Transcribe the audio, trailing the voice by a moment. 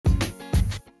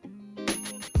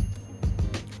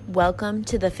Welcome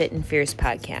to the Fit and Fierce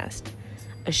podcast,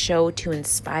 a show to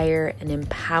inspire and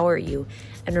empower you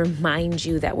and remind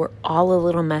you that we're all a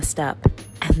little messed up,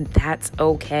 and that's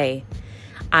okay.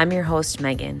 I'm your host,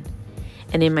 Megan,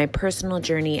 and in my personal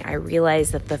journey, I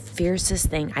realized that the fiercest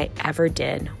thing I ever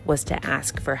did was to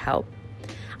ask for help.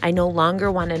 I no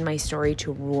longer wanted my story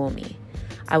to rule me.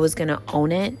 I was going to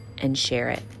own it and share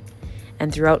it.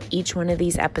 And throughout each one of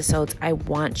these episodes, I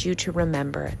want you to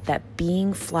remember that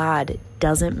being flawed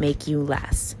doesn't make you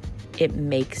less. It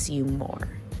makes you more.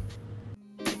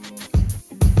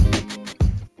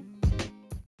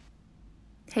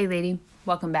 Hey, lady.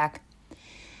 Welcome back.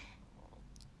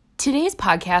 Today's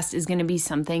podcast is going to be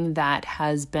something that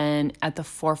has been at the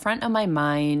forefront of my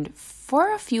mind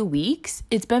for a few weeks.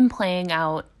 It's been playing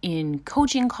out in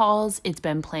coaching calls. It's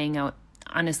been playing out,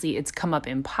 honestly, it's come up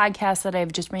in podcasts that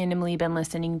I've just randomly been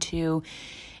listening to,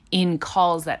 in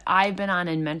calls that I've been on,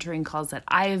 and mentoring calls that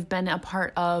I've been a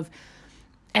part of.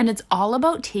 And it's all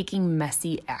about taking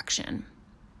messy action.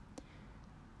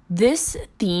 This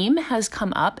theme has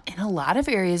come up in a lot of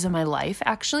areas of my life.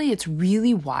 Actually, it's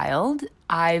really wild.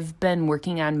 I've been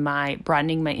working on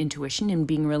broadening my intuition and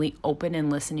being really open and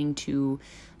listening to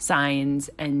signs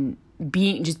and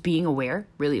being aware,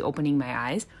 really opening my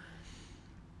eyes.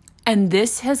 And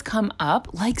this has come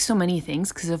up like so many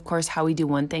things, because of course, how we do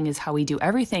one thing is how we do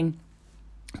everything.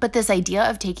 But this idea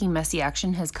of taking messy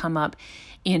action has come up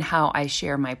in how I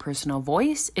share my personal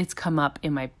voice. It's come up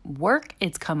in my work.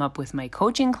 It's come up with my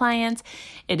coaching clients.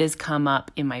 It has come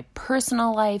up in my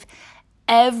personal life.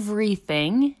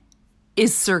 Everything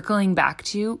is circling back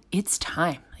to it's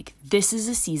time. Like, this is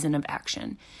a season of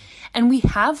action. And we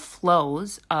have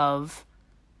flows of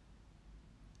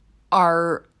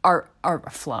our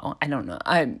flow. I don't know.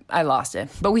 I lost it.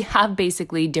 But we have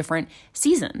basically different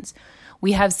seasons.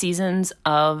 We have seasons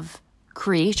of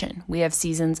creation. We have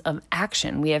seasons of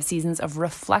action. We have seasons of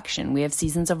reflection. We have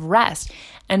seasons of rest.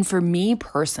 And for me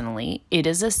personally, it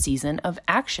is a season of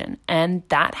action. And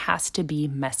that has to be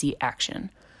messy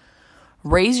action.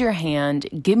 Raise your hand.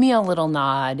 Give me a little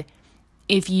nod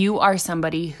if you are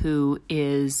somebody who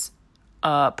is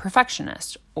a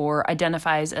perfectionist or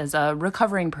identifies as a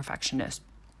recovering perfectionist,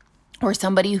 or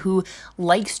somebody who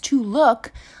likes to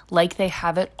look like they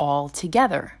have it all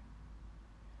together,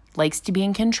 likes to be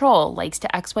in control, likes to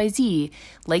XYZ,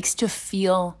 likes to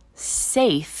feel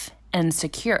safe and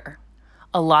secure.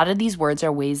 A lot of these words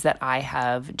are ways that I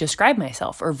have described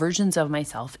myself or versions of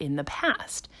myself in the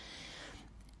past.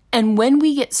 And when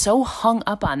we get so hung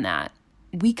up on that,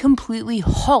 we completely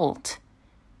halt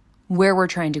where we're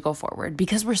trying to go forward,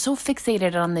 because we're so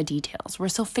fixated on the details. We're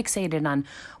so fixated on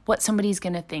what somebody's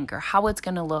going to think or how it's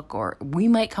going to look, or we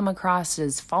might come across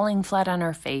as falling flat on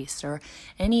our face, or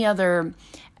any other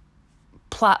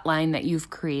plot line that you've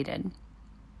created.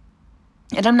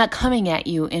 And I'm not coming at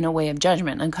you in a way of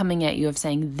judgment. I'm coming at you of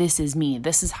saying, this is me.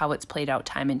 This is how it's played out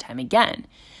time and time again.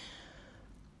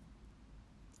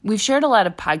 We've shared a lot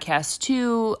of podcasts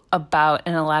too about,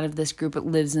 and a lot of this group, it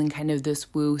lives in kind of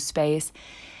this woo space,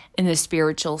 in the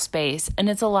spiritual space. And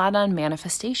it's a lot on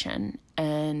manifestation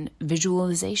and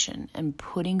visualization and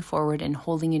putting forward and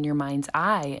holding in your mind's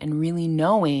eye and really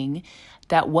knowing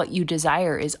that what you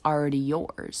desire is already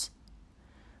yours.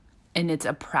 And it's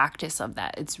a practice of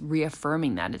that. It's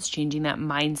reaffirming that. It's changing that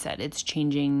mindset. It's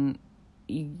changing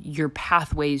your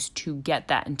pathways to get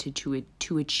that and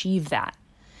to achieve that.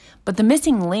 But the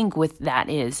missing link with that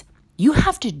is you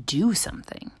have to do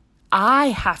something. I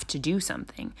have to do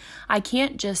something. I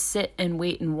can't just sit and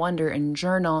wait and wonder and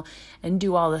journal and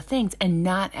do all the things and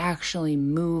not actually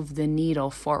move the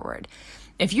needle forward.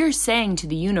 If you're saying to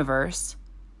the universe,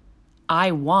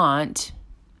 I want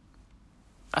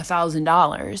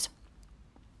 $1,000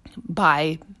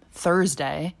 by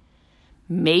Thursday,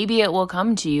 maybe it will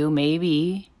come to you,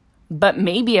 maybe. But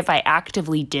maybe if I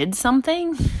actively did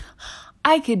something,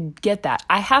 I could get that.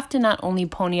 I have to not only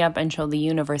pony up and show the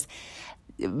universe,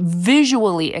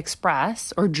 visually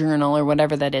express or journal or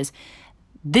whatever that is,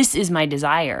 this is my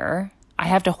desire. I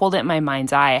have to hold it in my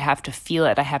mind's eye. I have to feel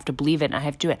it. I have to believe it. And I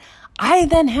have to do it. I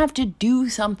then have to do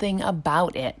something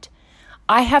about it.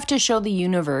 I have to show the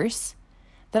universe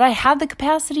that I have the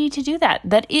capacity to do that.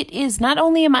 That it is not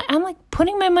only I'm like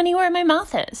putting my money where my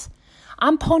mouth is.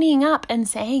 I'm ponying up and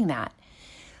saying that.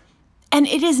 And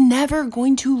it is never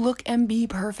going to look and be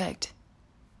perfect.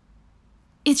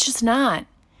 It's just not.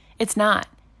 It's not.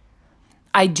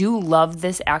 I do love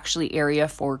this actually area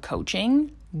for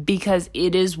coaching, because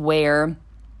it is where,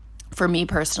 for me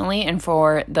personally and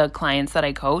for the clients that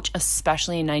I coach,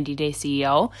 especially in 90 Day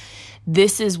CEO,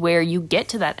 this is where you get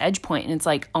to that edge point and it's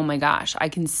like, oh my gosh, I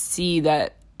can see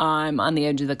that I'm on the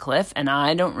edge of the cliff and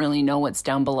I don't really know what's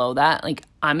down below that, like,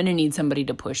 I'm going to need somebody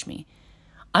to push me.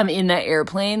 I'm in that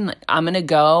airplane. Like, I'm going to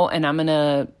go and I'm going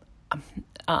to,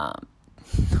 oh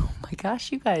my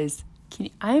gosh, you guys,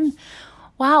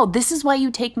 wow, this is why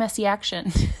you take messy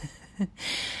action.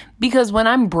 Because when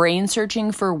I'm brain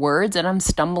searching for words and I'm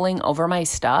stumbling over my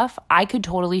stuff, I could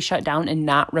totally shut down and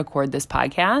not record this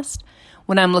podcast.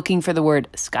 When I'm looking for the word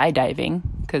skydiving,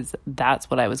 because that's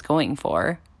what I was going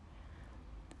for.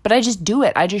 But I just do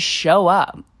it. I just show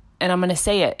up and I'm going to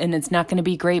say it and it's not going to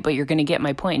be great, but you're going to get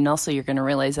my point. And also you're going to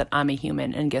realize that I'm a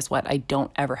human. And guess what? I don't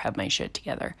ever have my shit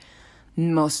together.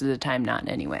 Most of the time, not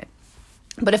anyway.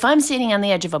 But if I'm sitting on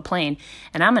the edge of a plane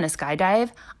and I'm going to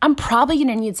skydive, I'm probably going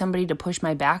to need somebody to push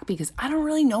my back because I don't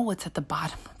really know what's at the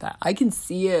bottom of that. I can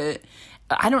see it.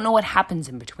 I don't know what happens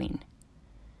in between.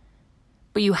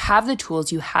 But you have the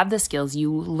tools, you have the skills,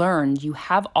 you learned, you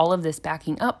have all of this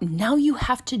backing up. Now you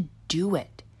have to do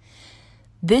it.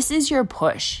 This is your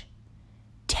push.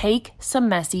 Take some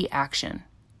messy action.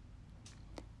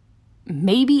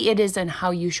 Maybe it is in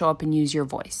how you show up and use your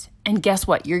voice. And guess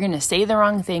what? You're going to say the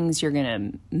wrong things. You're going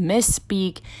to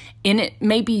misspeak. And it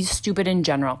may be stupid in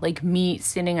general, like me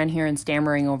sitting on here and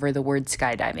stammering over the word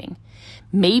skydiving.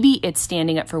 Maybe it's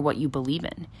standing up for what you believe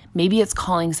in. Maybe it's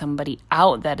calling somebody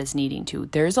out that is needing to.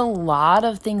 There's a lot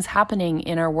of things happening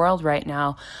in our world right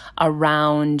now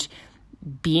around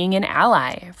being an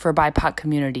ally for BIPOC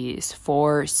communities,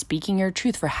 for speaking your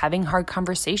truth, for having hard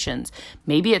conversations.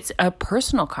 Maybe it's a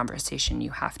personal conversation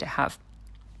you have to have.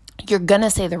 You're going to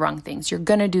say the wrong things. You're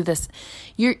going to do this.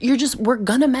 We're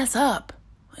going to mess up.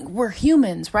 Like, we're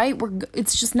humans, right?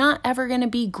 It's just not ever going to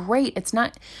be great. It's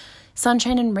not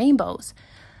sunshine and rainbows.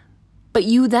 But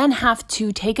you then have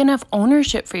to take enough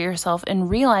ownership for yourself and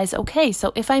realize, okay,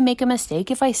 so if I make a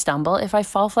mistake, if I stumble, if I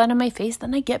fall flat on my face,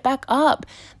 then I get back up.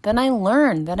 Then I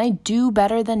learn, then I do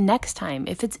better the next time.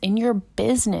 If it's in your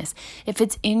business, if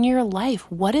it's in your life,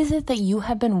 what is it that you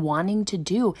have been wanting to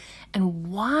do?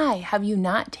 And why have you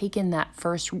not taken that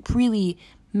first really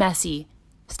messy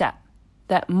step?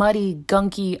 That muddy,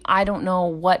 gunky, I don't know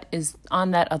what is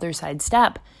on that other side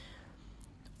step.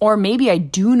 Or maybe I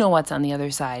do know what's on the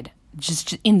other side.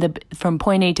 Just from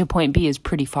point A to point B is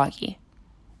pretty foggy.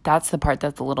 That's the part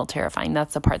that's a little terrifying.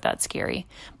 That's the part that's scary.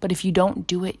 But if you don't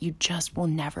do it, you just will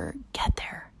never get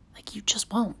there. Like, you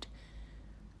just won't.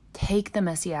 Take the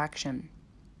messy action.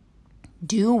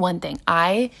 Do one thing.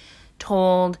 I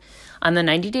told on the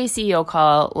 90-day CEO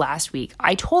call last week,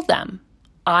 I told them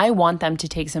I want them to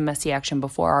take some messy action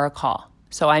before our call.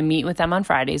 So I meet with them on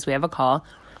Fridays. We have a call.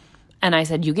 And I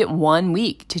said, you get 1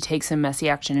 week to take some messy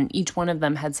action. And each one of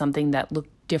them had something that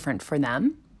looked different for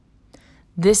them.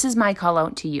 This is my call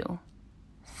out to you.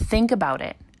 Think about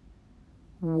it.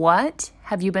 What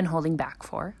have you been holding back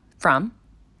from?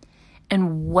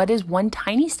 And what is one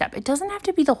tiny step? It doesn't have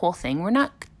to be the whole thing. We're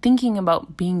not thinking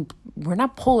about we're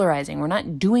not polarizing. We're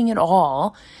not doing it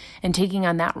all and taking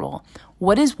on that role.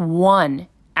 What is one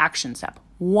action step?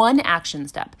 One action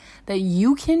step that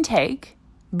you can take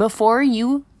before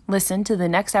you listen to the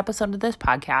next episode of this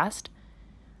podcast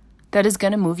that is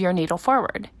going to move your needle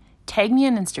forward. Tag me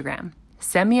on Instagram.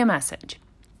 Send me a message.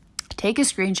 Take a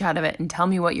screenshot of it and tell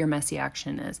me what your messy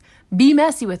action is. Be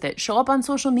messy with it. Show up on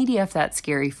social media if that's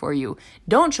scary for you.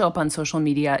 Don't show up on social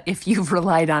media if you've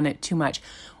relied on it too much.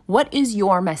 What is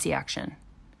your messy action?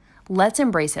 Let's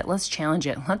embrace it. Let's challenge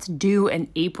it. Let's do an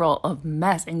April of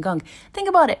mess and gunk. Think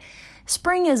about it.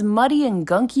 Spring is muddy and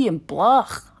gunky and blah.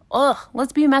 Ugh,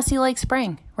 let's be messy like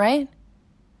spring, right?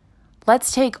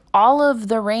 Let's take all of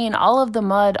the rain, all of the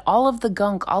mud, all of the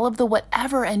gunk, all of the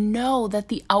whatever, and know that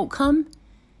the outcome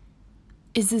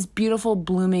is this beautiful,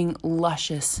 blooming,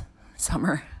 luscious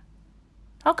summer.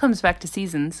 It all comes back to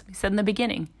seasons. We said in the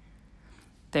beginning,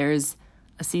 there's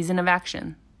a season of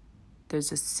action.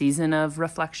 There's a season of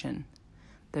reflection.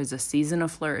 There's a season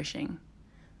of flourishing.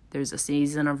 There's a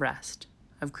season of rest,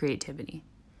 of creativity.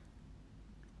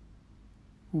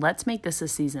 Let's make this a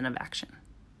season of action.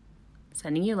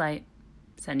 Sending you light,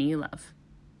 sending you love,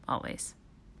 always.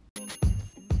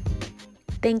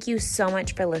 Thank you so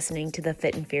much for listening to the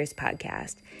Fit and Fierce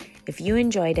podcast. If you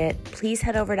enjoyed it, please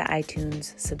head over to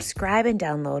iTunes, subscribe and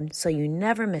download so you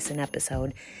never miss an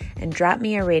episode, and drop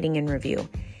me a rating and review.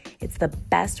 It's the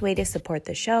best way to support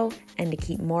the show and to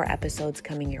keep more episodes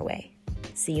coming your way.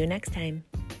 See you next time.